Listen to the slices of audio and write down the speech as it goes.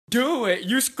Do it.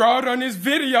 You scrolled on this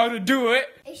video to do it.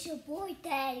 It's your boy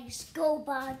Daddy's Go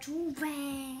by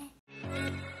Joovier.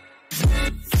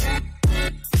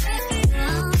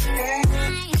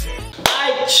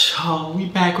 Alright, y'all, we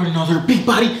back with another big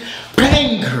body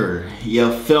banger.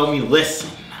 You feel me? Listen,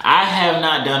 I have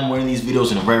not done one of these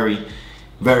videos in a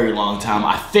very long time.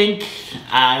 I think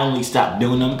I only stopped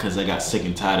doing them because I got sick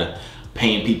and tired of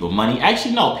paying people money.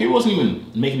 Actually, no, people wasn't even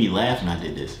making me laugh when I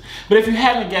did this. But if you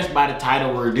haven't guessed by the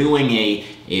title, we're doing a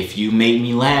if you make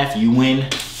me laugh, you win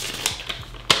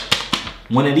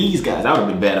one of these guys. That would have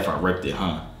been bad if I ripped it,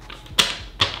 huh?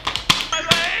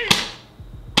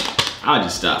 I'll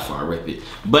just stop before I rip it.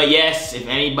 But yes, if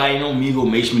anybody know Omegle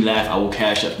makes me laugh, I will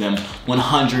cash up them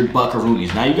 100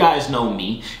 buckaroonies. Now you guys know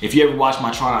me. If you ever watch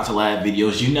my Try Not to Laugh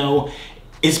videos, you know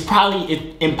it's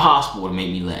probably impossible to make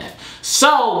me laugh.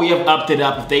 So we have upped it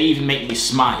up. If they even make me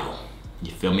smile,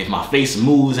 you feel me? If my face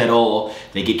moves at all,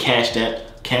 they get cash apped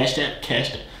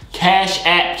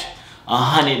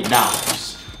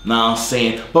 $100. Know what I'm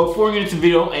saying? But before we get into the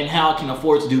video and how I can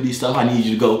afford to do these stuff, I need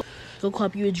you to go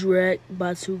cop you a Joovier,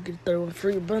 buy two, get the third one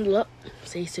free, bundle up,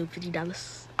 say still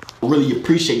 $50. Really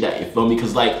appreciate that, you feel me?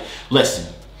 Because like,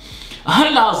 listen, $100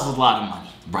 is a lot of money,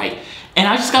 right? And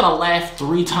I just gotta laugh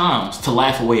 3 times to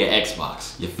laugh away an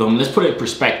Xbox, you feel me? Let's put it in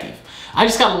perspective. I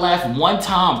just gotta laugh 1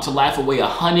 time to laugh away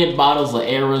 100 bottles of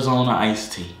Arizona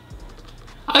iced tea.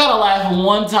 I gotta laugh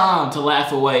 1 time to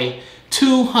laugh away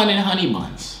 200 honey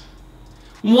buns.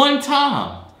 1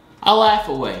 time I laugh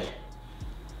away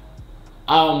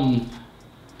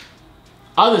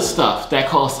other stuff that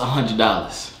costs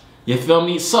 $100. You feel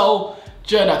me? So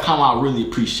Joovier.com, I really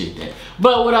appreciate that.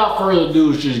 But without further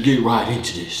ado, let's just get right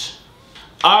into this.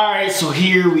 Alright, so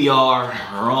here we are.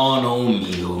 We're on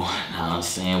Omegle. Know what I'm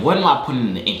saying? What am I putting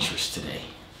in the interest today?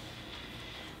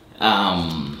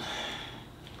 I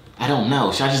don't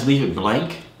know. Should I just leave it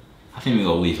blank? I think we're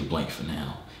gonna leave it blank for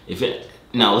now.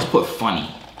 No, let's put funny.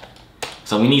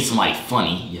 So we need some like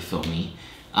funny, you feel me?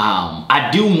 I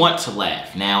do want to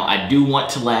laugh. Now, I do want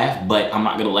to laugh, but I'm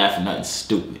not gonna laugh at nothing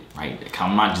stupid, right? Like,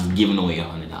 I'm not just giving away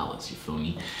 $100, you feel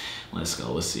me? Let's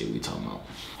go, let's see what we talking about.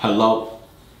 Hello?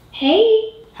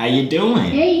 Hey. How you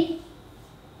doing? Hey.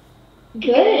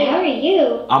 Good, how are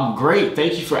you? I'm great,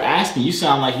 thank you for asking. You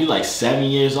sound like you're like 7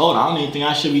 years old. I don't even think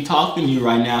I should be talking to you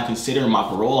right now considering my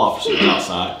parole officer is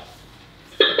outside.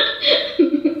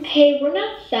 Hey, we're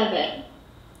not 7.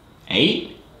 8?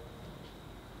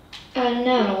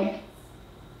 No.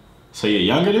 So you're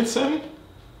younger than 7?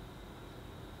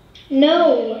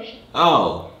 No.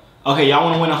 Oh. Okay, y'all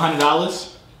wanna win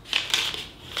 $100?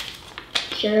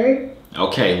 Sure.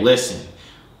 Okay, listen.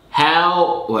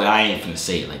 Well, I ain't finna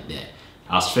say it like that.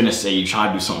 I was finna say you try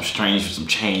to do something strange for some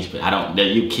change, but I don't, they're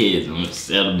you kids,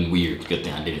 that'll be weird. Good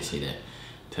thing I didn't say that.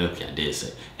 Okay, I did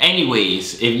say.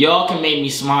 Anyways, if y'all can make me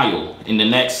smile in the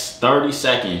next 30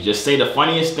 seconds, just say the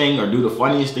funniest thing or do the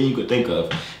funniest thing you could think of,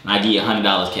 and I give you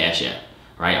 $100 cash out.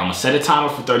 Right? I'm gonna set a timer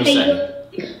for 30 seconds.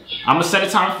 I'm gonna set a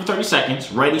timer for 30 seconds.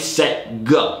 Ready, set,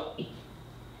 go.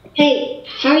 Hey,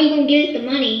 how are you gonna get the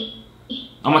money?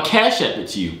 I'm gonna cash app it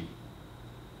to you.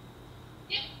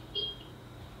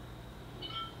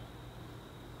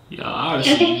 Yeah, I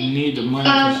obviously need the money.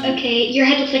 Okay, your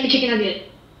head looks like a chicken nugget.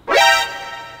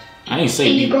 I didn't say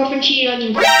and your girlfriend cheated on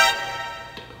you.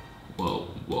 Whoa,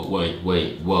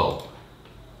 wait, whoa.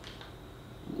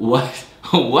 What?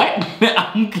 What?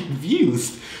 I'm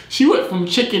confused. She went from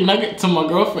chicken nugget to my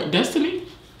girlfriend Destiny?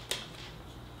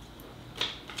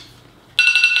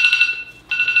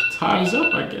 Time's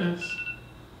up, I guess.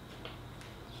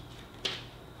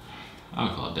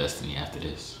 I'll call Destiny after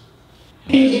this.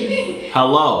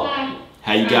 Hello. Hi.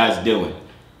 How you guys doing?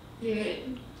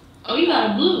 Good. Oh, you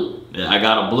got a blue. Yeah, I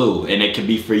got a blue, and it could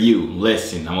be for you.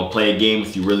 Listen, I'm gonna play a game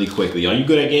with you really quickly. Are you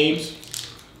good at games?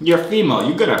 You're a female.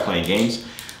 You're good at playing games.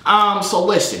 So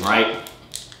listen, right?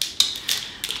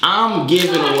 I'm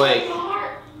giving away.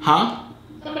 Huh?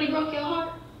 Somebody broke your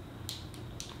heart?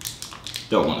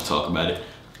 Don't want to talk about it.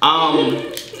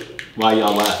 While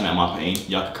y'all laughing at my pain,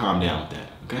 y'all can calm down with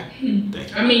that, okay? Thank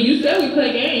you. I mean, you said we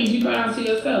play games. You brought out to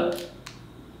yourself.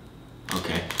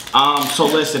 Okay. So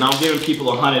listen, I'm giving people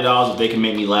 $100 if they can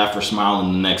make me laugh or smile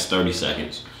in the next 30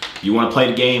 seconds. You want to play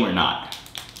the game or not?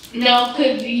 No,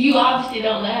 because you obviously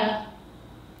don't laugh.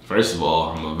 First of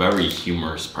all, I'm a very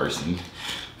humorous person.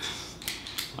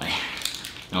 Like,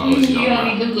 You don't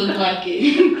even look like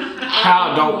it.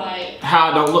 How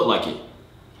I don't look like it?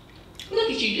 Look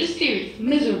at you, just serious,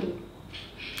 miserable.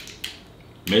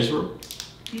 Miserable?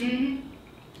 Mm-hmm.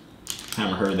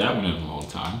 Haven't heard that one in a long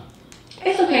time.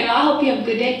 It's okay though, I hope you have a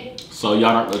good day. So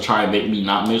y'all not gonna try and make me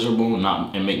not miserable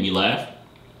and make me laugh?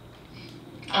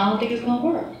 I don't think it's gonna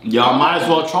work. Y'all might as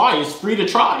well try. It's free to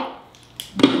try.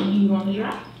 You want to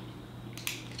try?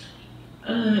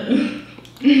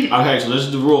 Okay, so this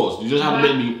is the rules. You just have to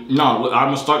make me. No, I'm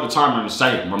gonna start the timer in a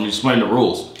second. I'm gonna explain the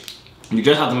rules. You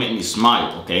just have to make me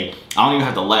smile, okay? I don't even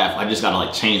have to laugh. I just gotta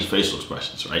like change facial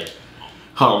expressions, right?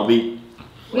 Hold on,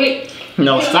 Wait.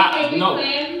 No, stop. Can we No.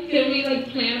 Can we like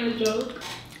plan a joke?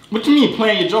 What you mean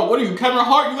playing your joke? What are you, Kevin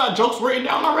Hart? You got jokes written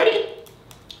down already?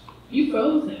 You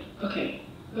frozen. Okay.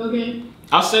 Go again.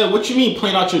 I said, what you mean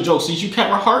playing out your jokes? Since you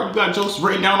Kevin Hart, you got jokes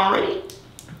written down already?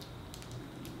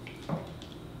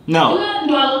 No.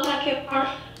 Do I look like Kevin Hart?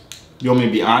 You want me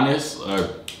to be honest or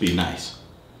be nice?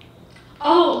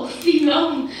 Oh, see,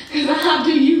 no. Because how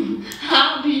do you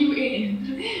end?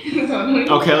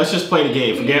 Okay, let's just play the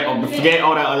game. Forget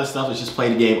all that other stuff. Let's just play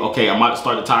the game. Okay, I'm about to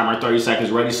start the timer. 30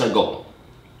 seconds. Ready, set, go.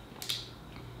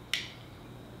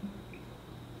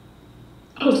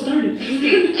 Oh, started. I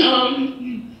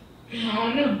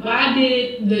don't know. Why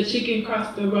did the chicken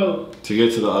cross the road? To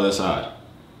get to the other side.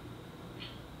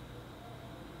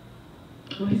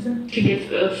 What is it? To get to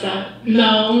the other side.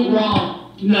 No,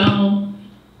 wrong. No.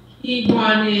 He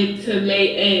wanted to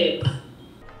lay eggs.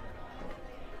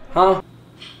 Huh?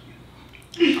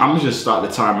 I'm gonna just start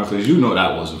the timer because you know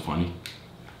that wasn't funny.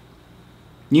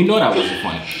 You know that wasn't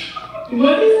funny.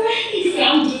 What is that? He said,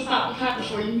 I'm just stopping clapping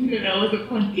for you. You know that wasn't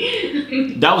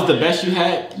funny. That was the best you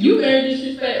had? You very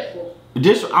disrespectful.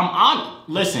 I'm on.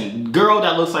 Listen, girl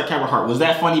that looks like Kevin Hart. Was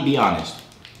that funny? Be honest.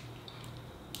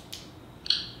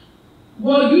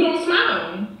 Well, you don't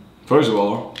smile. First of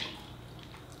all.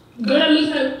 Girl that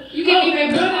looks like you can't even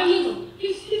girl that looks.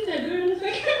 He said girl that looks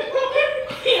like Kevin Hart.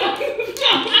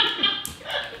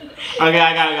 Okay,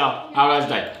 I gotta go. Have a nice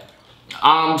day.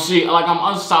 See, like I'm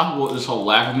unstoppable with this whole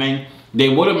laughing thing. They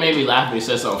would have made me laugh if they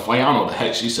said something funny. I don't know what the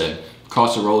heck she said.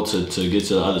 Cross the road to get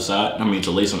to the other side. I mean,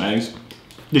 to lay some eggs.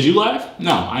 Did you laugh?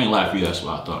 No, I ain't laugh either. That's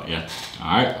what I thought. Yeah.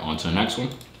 All right, on to the next one.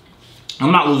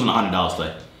 I'm not losing $100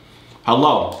 today.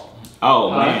 Hello.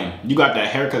 Oh man, you got that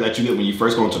haircut that you get when you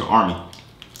first go into the army.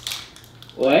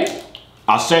 What?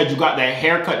 I said you got that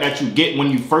haircut that you get when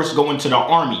you first go into the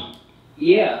army.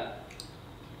 Yeah.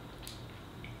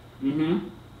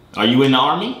 Are you in the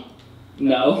army?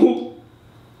 No.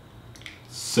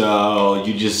 So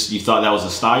you thought that was a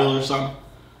style or something?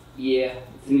 Yeah,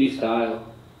 it's a new style.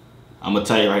 I'm gonna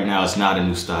tell you right now, it's not a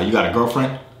new style. You got a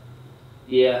girlfriend?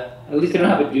 Yeah, at least I don't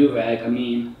have a do-rag. I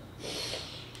mean,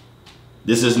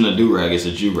 this isn't a do-rag, it's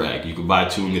a Joovier. You can buy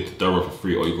two and get the third one for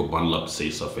free, or you can bundle up and save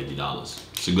yourself $50.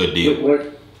 It's a good deal.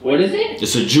 what is it?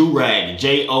 It's a Joovier,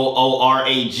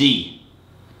 Joorag.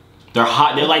 They're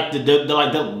hot. They're like the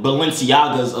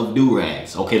Balenciagas of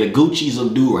do-rags. Okay, the Gucci's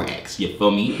of do-rags. You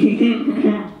feel me?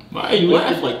 Why you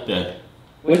laugh like that?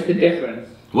 What's the difference?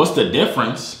 What's the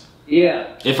difference?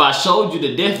 Yeah. If I showed you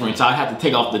the difference, I'd have to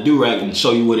take off the do-rag and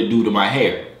show you what it do to my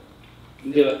hair.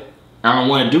 Do it. I don't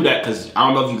want to do that because I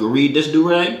don't know if you can read this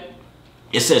do-rag.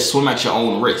 It says swim at your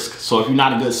own risk. So if you're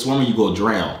not a good swimmer, you go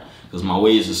drown. Because my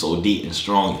waves are so deep and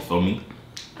strong, you feel me?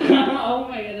 Oh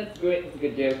my god, that's great. That's a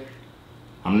good joke.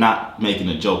 I'm not making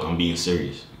a joke, I'm being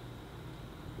serious.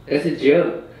 That's a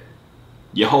joke.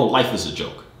 Your whole life is a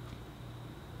joke.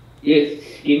 Your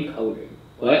skin color.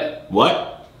 What?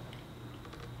 What?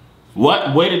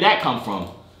 What? Where did that come from?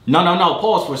 No.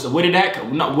 Pause for a second. Where did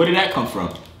that come from?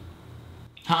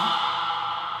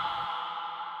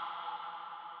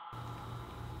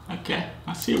 Okay,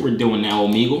 I see what we're doing now,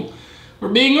 Omegle. We're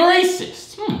being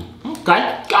racist.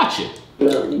 Okay, gotcha.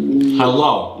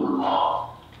 Hello.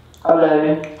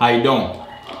 Hello. How you doing?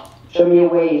 Show me your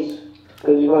ways,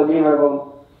 because you got a mirror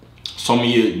on. Show me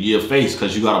your face,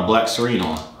 because you got a black screen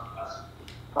on.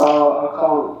 I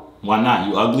can't. Why not?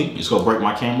 You ugly? You just gonna break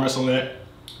my camera or something like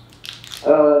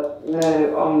that?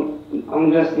 No,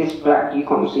 I'm just this black, you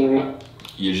can't see me.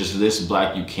 You're just this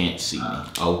black, you can't see me.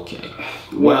 Okay.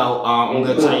 Well, I'm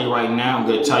gonna tell you right now. I'm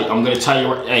gonna tell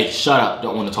you. Hey, shut up.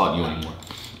 Don't want to talk to you anymore.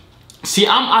 See,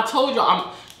 I told you,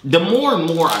 the more and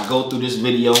more I go through this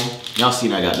video, y'all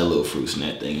seen I got the little fruits in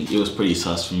that thing. It was pretty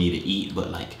sus for me to eat,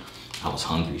 but like, I was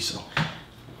hungry, so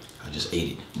I just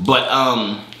ate it. But,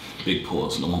 big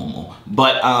pause, no homo.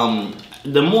 But,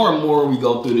 the more and more we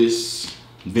go through this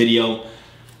video,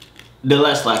 the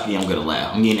less likely I'm gonna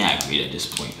laugh. I'm getting aggravated at this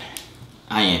point.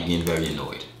 I am getting very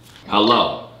annoyed.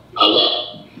 Hello.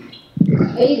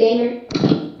 Are you gamer?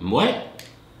 What?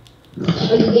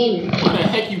 Are you gamer? Why the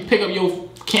heck you pick up your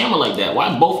camera like that?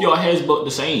 Why both y'all heads butt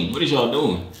the same? What is y'all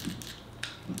doing?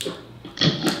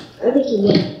 I think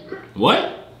you're gamer.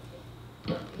 What?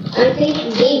 I think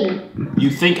you're gamer. You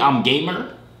think I'm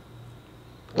gamer?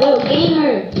 No,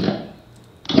 gamer.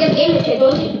 You have gamer shit,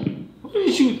 don't you? What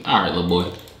did you? All right, little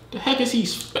boy. The heck is he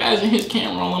spazzing his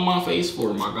camera all in my face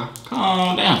for, my guy?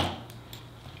 Calm down.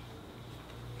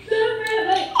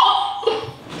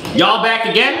 Y'all back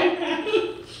again?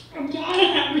 I'm tired of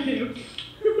having him.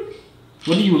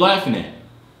 What are you laughing at?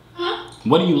 Huh?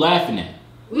 What are you laughing at?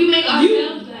 We make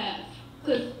ourselves laugh.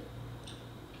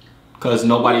 Cause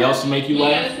nobody else will make you We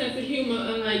got laugh? a sense of humor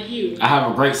unlike you. I have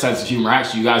a great sense of humor.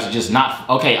 Actually, you guys are just not...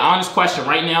 Okay, honest question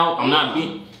right now. I'm not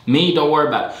being... Me, don't worry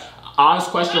about it. Honest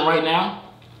question right now.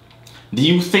 Do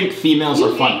you think females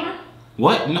are funny?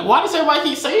 What? No, why does everybody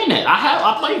keep saying that?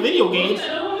 I play video games.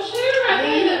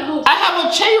 I have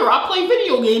a chair. I play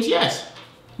video games, yes.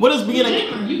 What is being a...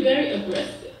 You very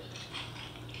aggressive.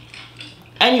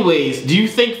 Anyways, do you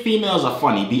think females are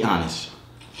funny? Be honest.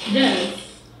 Yes.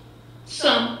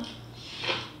 Some.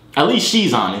 At least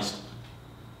she's honest.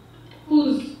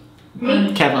 Who's?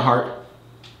 Kevin Hart.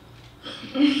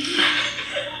 Females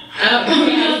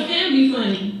can be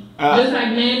funny. Just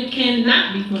like men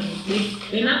cannot be funny.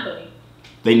 They're not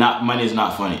funny. Money is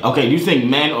not funny. Okay, do you think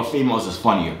men or females is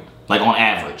funnier? Like on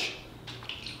average?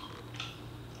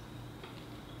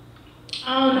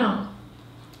 I don't know.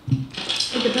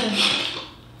 It depends.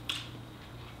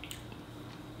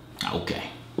 Okay.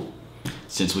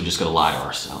 Since we're just gonna lie to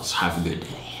ourselves. Have a good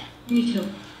day. Me too.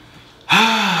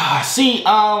 See,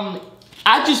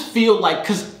 I just feel like,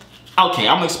 okay,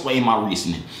 I'm gonna explain my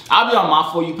reasoning. I'll be on my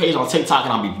For You page on TikTok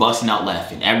and I'll be busting out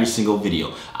laughing every single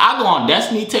video. I go on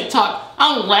Destiny TikTok,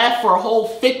 I don't laugh for a whole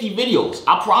 50 videos.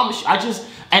 I promise you,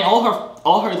 and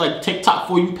all her like TikTok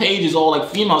For You page is all like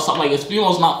female, something like, is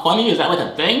females not funny? Is that like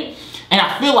a thing? And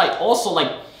I feel like also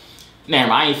like, damn,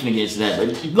 I ain't finna get into that, but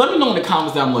let me know in the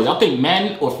comments down below. Y'all think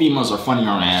men or females are funnier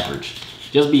on average?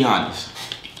 Just be honest.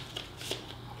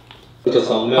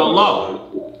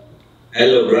 Hello.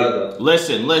 Hello, brother.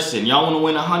 Listen. Y'all want to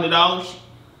win $100?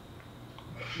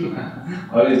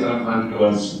 All is not fun to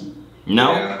us.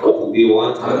 No. Yeah. We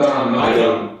want. I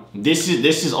don't. This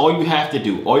is all you have to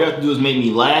do. All you have to do is make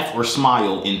me laugh or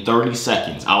smile in 30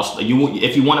 seconds.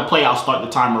 If you want to play, I'll start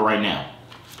the timer right now.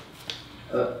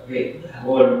 Wait.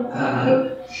 Hold.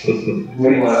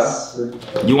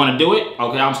 You want to do it?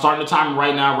 Okay, I'm starting the timer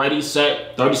right now. Ready,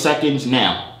 set, 30 seconds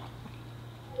now.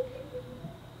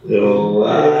 No,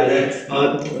 that's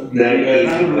not that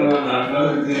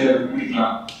easy.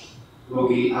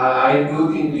 Okay, I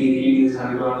do think we need this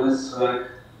 $100 so that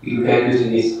you can use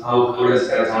this. How does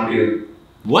that sound to you?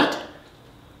 What?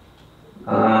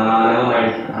 Never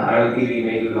mind. I don't think we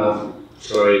make you laugh.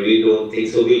 Sorry, we don't think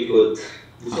so. We could.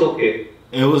 It's okay.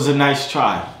 It was a nice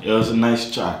try.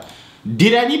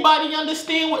 Did anybody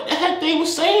understand what the heck they were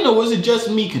saying, or was it just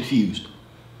me confused?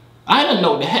 I didn't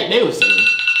know what the heck they were saying.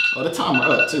 Oh, the timer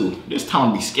up too. This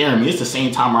timer be scaring me. It's the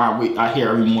same timer I hear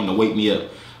every morning to wake me up.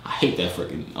 I hate that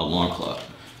freaking alarm clock.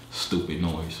 Stupid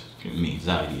noise. Giving me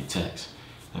anxiety attacks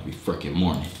every freaking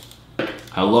morning.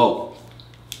 Hello.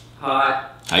 Hi.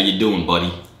 How you doing,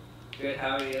 buddy? Good,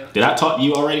 how are you? Did I talk to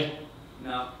you already?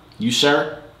 No. You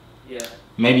sure? Yeah.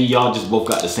 Maybe y'all just both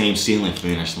got the same ceiling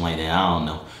fan or something like that. I don't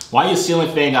know. Why your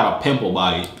ceiling fan got a pimple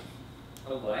by it? A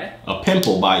what? A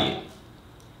pimple by it.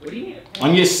 What do you mean?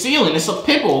 On your ceiling, it's a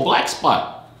pimple, a black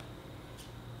spot.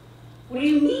 What do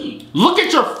you mean? Look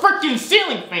at your freaking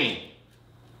ceiling fan.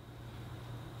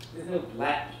 There's no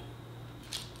black.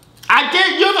 I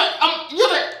did. You're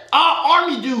the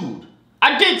army dude.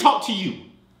 I did talk to you.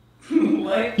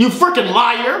 What? You freaking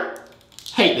liar.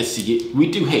 Hate to see it.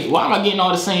 We do hate. Why am I getting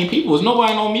all the same people? Is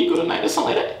nobody on Omegle tonight or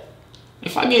something like that?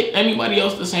 If I get anybody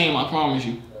else the same, I promise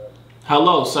you.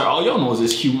 Hello, sir. All y'all know is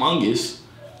this humongous.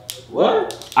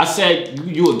 What? I said,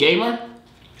 you a gamer?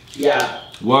 Yeah.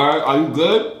 Word, are you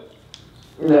good?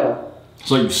 Yeah.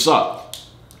 So you suck.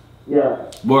 Yeah.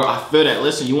 Word, I feel that.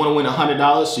 Listen, you want to win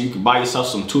 $100 so you can buy yourself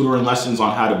some tutoring lessons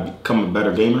on how to become a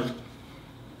better gamer?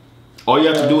 All you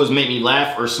have to do is make me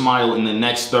laugh or smile in the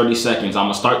next 30 seconds. I'm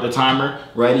going to start the timer.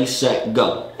 Ready, set,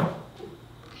 go.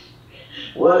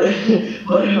 What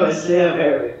do I say I'm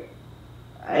Arabic?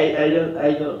 I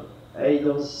don't,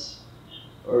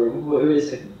 or wait a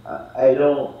second. I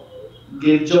don't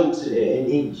give jokes in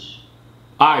English.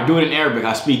 Alright, do it in Arabic.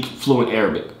 I speak fluent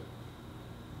Arabic.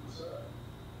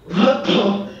 What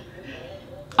the?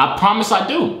 I promise I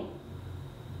do.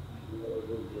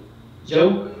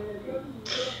 Joke?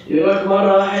 يقولك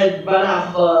مرة واحد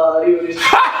بلع في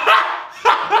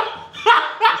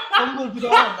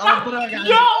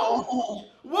Yo!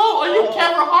 Whoa, are you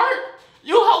Kevin Hart?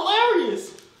 You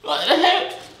hilarious. What the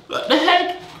heck? What the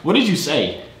heck? What did you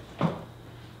say?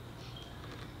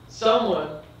 Someone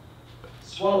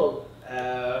swallowed,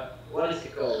 what is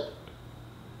it called?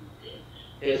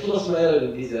 خلص ما يلا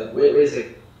الانجليزي. Wait a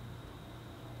second.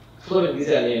 خلص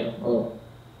الانجليزي علينا.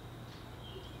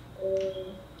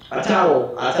 A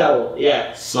towel. A towel.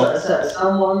 Yeah. So-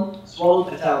 Someone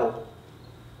swallowed a towel.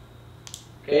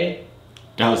 Okay?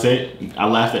 That was it? I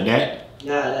laughed at that?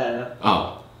 Nah.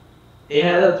 Oh. He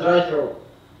had a dry throat.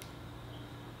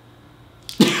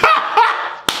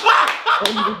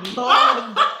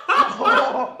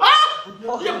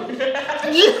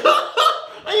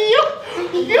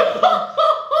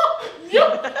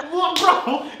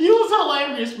 Bro, you was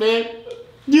hilarious, man.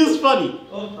 You was funny.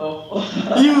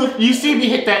 You see me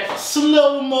hit that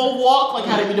slow-mo walk like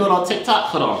how they be doing on TikTok?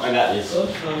 Hold on, I got this.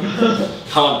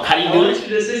 Hold on, how do you I do want this?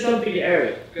 you to say something to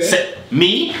Eric. Okay?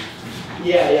 Me?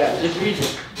 Yeah. Just read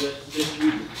it. Just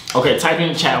read it. Okay, type in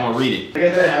the chat, I'm gonna read it.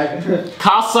 Okay,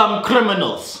 Caught some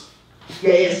criminals.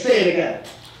 yeah, say it again.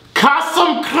 Caught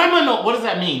some criminal. What does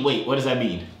that mean? Wait, what does that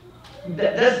mean?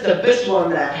 That's the best one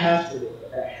that I have to do.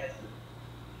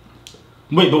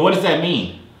 Wait, but what does that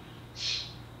mean?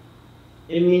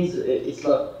 It means it's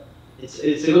luck. It's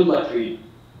a good luck for you.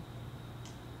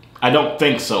 I don't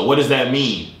think so. What does that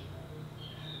mean?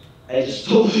 I just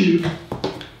told you.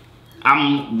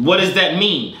 What does that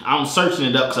mean? I'm searching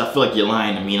it up because I feel like you're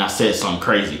lying to me and I said something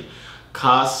crazy.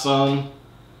 Caught some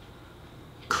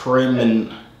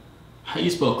How you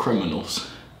spell criminals?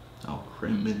 Oh,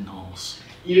 criminals.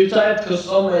 You type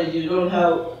custom and you don't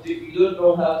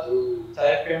know how to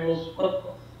type criminals.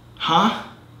 What? Huh?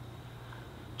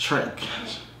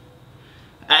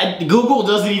 Google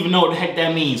doesn't even know what the heck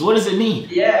that means. What does it mean?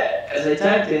 Yeah, as I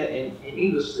typed it in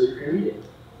English so you can read it.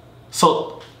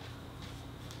 So,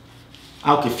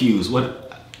 I'm confused.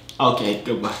 Okay,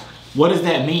 goodbye. What does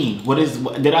that mean?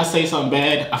 Did I say something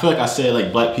bad? I feel like I said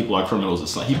like black people are criminals or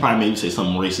something. He probably maybe said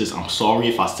something racist. I'm sorry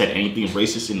if I said anything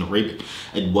racist in the rape.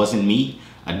 It wasn't me.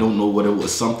 I don't know what it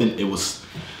was. Something, it was.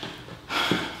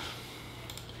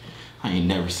 I ain't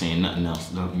never saying nothing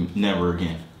else. Never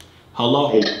again. Hello?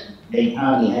 Hey,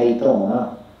 Tommy, how you doing,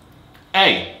 huh?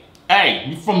 Hey,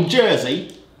 you from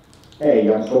Jersey? Hey,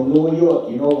 I'm from New York,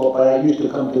 you know, but I used to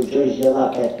come to Jersey a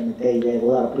lot back in the day. There's a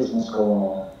lot of business going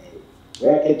on.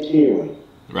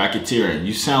 Racketeering.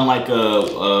 You sound like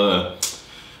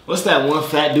what's that one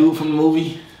fat dude from the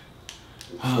movie?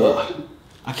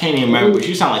 I can't even remember, but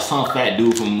you sound like some fat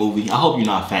dude from a movie. I hope you're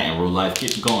not fat in real life.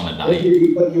 Get going to diet.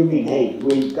 What do you mean? Hey,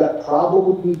 we got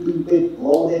probably big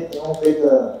bloated, you know, big,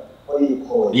 what do you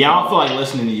call it? Yeah, I don't feel like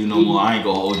listening to you no more. I ain't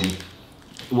gonna hold you.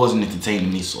 It wasn't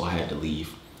entertaining me, so I had to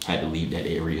leave. Had to leave that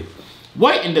area.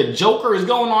 What in the Joker is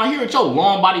going on here with your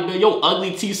long body build, your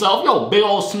ugly T-self, your big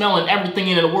old smelling everything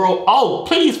in the world? Oh,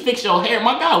 please fix your hair.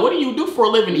 My God, what do you do for a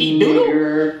living? Eat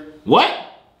noodle? What?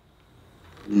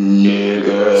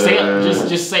 Nigga. Say it,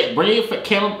 just say it. Bring your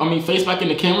face back in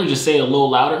the camera. Just say it a little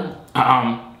louder.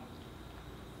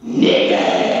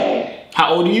 Nigga.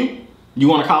 How old are you? You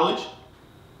going to college?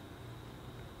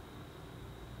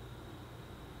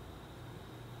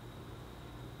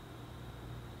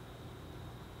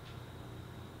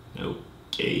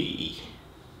 Okay.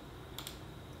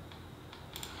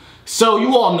 So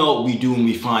you all know what we do when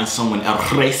we find someone a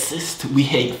racist. We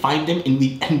find them and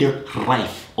we end their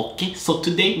life. Okay, so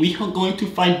today we are going to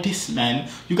find this man.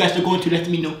 You guys are going to let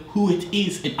me know who it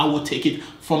is and I will take it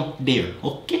from there.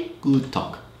 Okay, good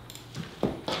talk.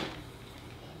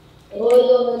 Again,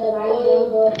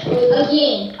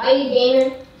 are you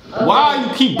gamer? Why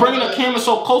you keep bringing the camera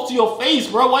so close to your face,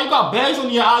 bro? Why you got bags on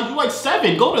your eyes? You like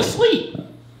 7. Go to sleep.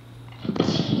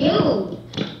 You.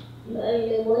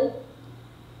 Boy.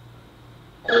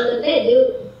 I'm the fat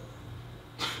dude.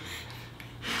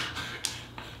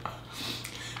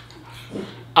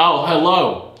 Oh,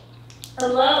 hello.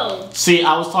 Hello. See,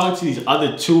 I was talking to these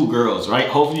other 2 girls, right?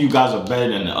 Hopefully you guys are better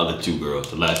than the other 2 girls,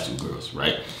 the last 2 girls,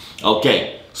 right?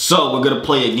 Okay, so we're gonna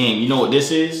play a game. You know what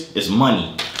this is? It's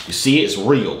money. You see it? It's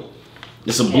real.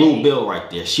 It's a blue bill right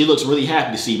there. She looks really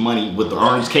happy to see money with the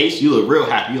orange case. You look real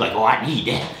happy. You're like, oh, I need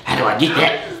that. How do I get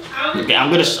that? Okay,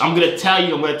 I'm gonna tell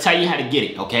you how to get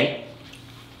it, okay?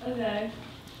 Okay.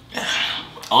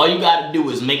 All you gotta do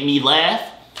is make me laugh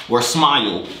or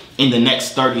smile in the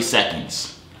next 30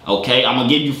 seconds. Okay? I'm gonna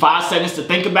give you 5 seconds to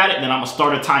think about it, then I'm gonna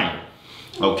start a timer.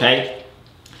 Okay?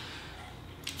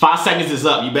 5 seconds is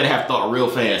up. You better have thought real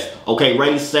fast. Okay,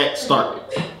 ready, set, start.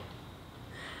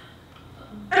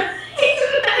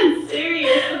 He's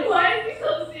serious. Why is he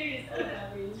so serious?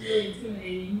 It's really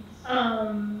intimidating.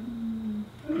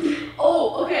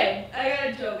 Oh, okay. I got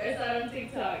a joke. I saw it on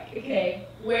TikTok. Okay.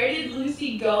 Where did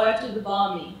Lucy go after the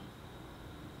bombing?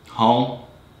 Home.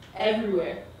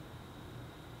 Everywhere.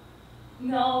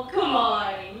 No, come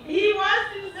on. He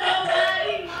wants to so bad.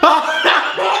 He oh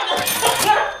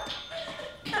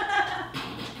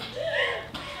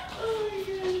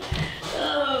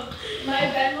my god. My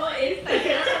Venmo is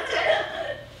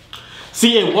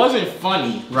See, it wasn't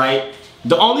funny, right?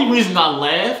 The only reason I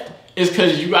laughed is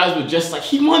because you guys were just like,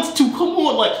 he wants to, come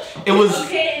on, like, it was.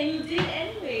 Okay, and you did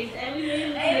anyways, and we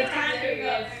made it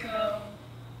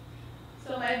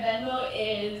so my Venmo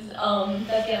is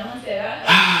Tatiana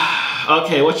Mancera.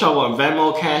 Okay, what y'all want?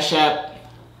 Venmo, Cash App?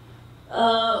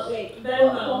 Wait,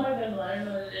 Venmo. My Venmo, I don't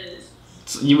know what it is.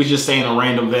 So you was just saying a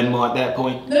random Venmo at that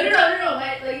point? No.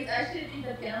 Like, it's actually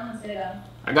Tatiana Mancera.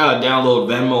 I gotta download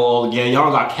Venmo all again.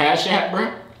 Y'all got Cash App,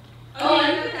 bro? Oh,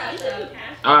 I know Cash App.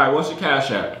 Alright, what's your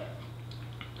Cash App?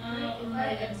 If I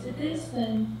exit this,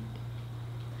 then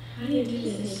how do you do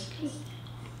this?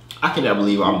 I cannot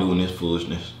believe I'm doing this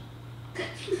foolishness.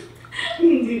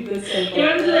 You want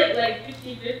to do like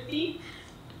 50-50?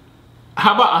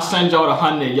 How about I send y'all the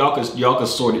 100 and y'all can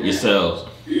sort it yourselves.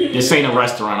 This ain't a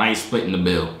restaurant, I ain't splitting the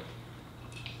bill.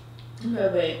 Okay,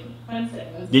 wait. 1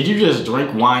 second. Did you just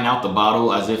drink wine out the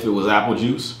bottle as if it was apple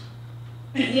juice?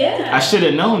 Yeah. I should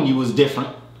have known you was different.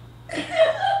 Yo,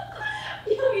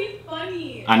 he's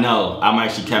funny. I know, I'm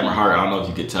actually Kevin Hart. I don't know if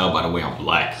you could tell by the way I'm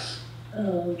black.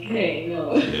 Okay,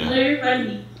 no. Yeah. No, you're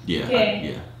funny. Yeah,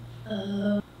 Okay.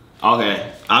 yeah.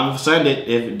 Okay, I'm send it.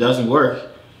 If it doesn't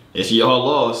work, it's your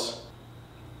loss.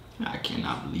 I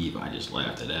cannot believe I just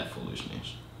laughed at that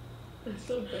foolishness. That's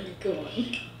so funny. Go on.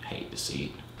 Hate to see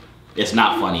it. It's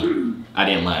not funny. I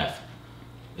didn't laugh.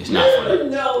 It's not funny.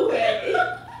 No way.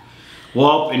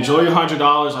 Well, enjoy your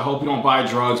 $100. I hope you don't buy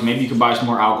drugs. Maybe you can buy some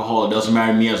more alcohol. It doesn't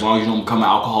matter to me as long as you don't become an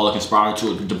alcoholic and spiral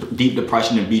into a deep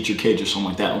depression and beat your kids or something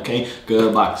like that, okay?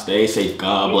 Goodbye. Stay safe.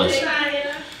 God bless.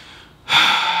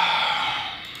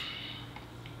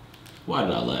 Why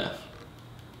did I laugh?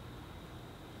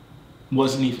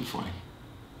 Wasn't even funny.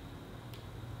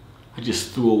 I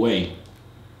just threw away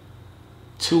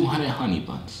 200 honey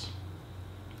buns.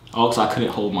 Oh, because I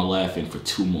couldn't hold my laugh in for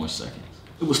 2 more seconds.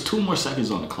 It was 2 more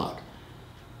seconds on the clock.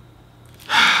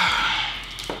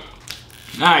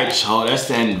 Alright, y'all, that's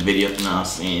the end of the video. You know what I'm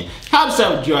saying? How does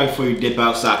that enjoy before you dip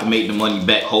out so I can make the money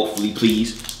back, hopefully,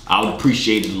 please? I would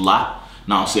appreciate it a lot.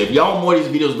 Know what I'm saying? If y'all want more of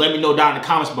these videos, let me know down in the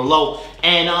comments below.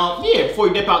 And yeah, before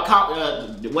you dip out,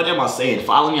 what am I saying?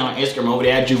 Follow me on Instagram over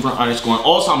there at Joovier_.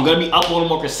 Also, I'm gonna be uploading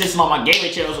more consistent on my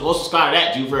gaming channel, so go subscribe to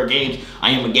that, Joovier Games. I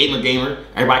am a gamer.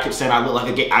 Everybody keeps saying I look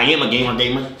like I am a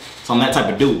gamer. So I'm that type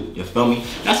of dude. You feel me?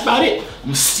 That's about it. I'm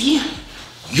gonna see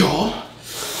y'all.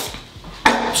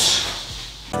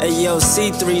 Hey yo,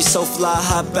 C3 so fly,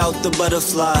 hop out the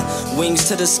butterfly. Wings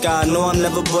to the sky, no I'm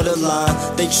never borderline.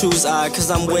 They choose I,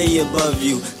 cause I'm way above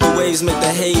you. The waves make the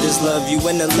haters love you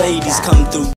when the ladies come through.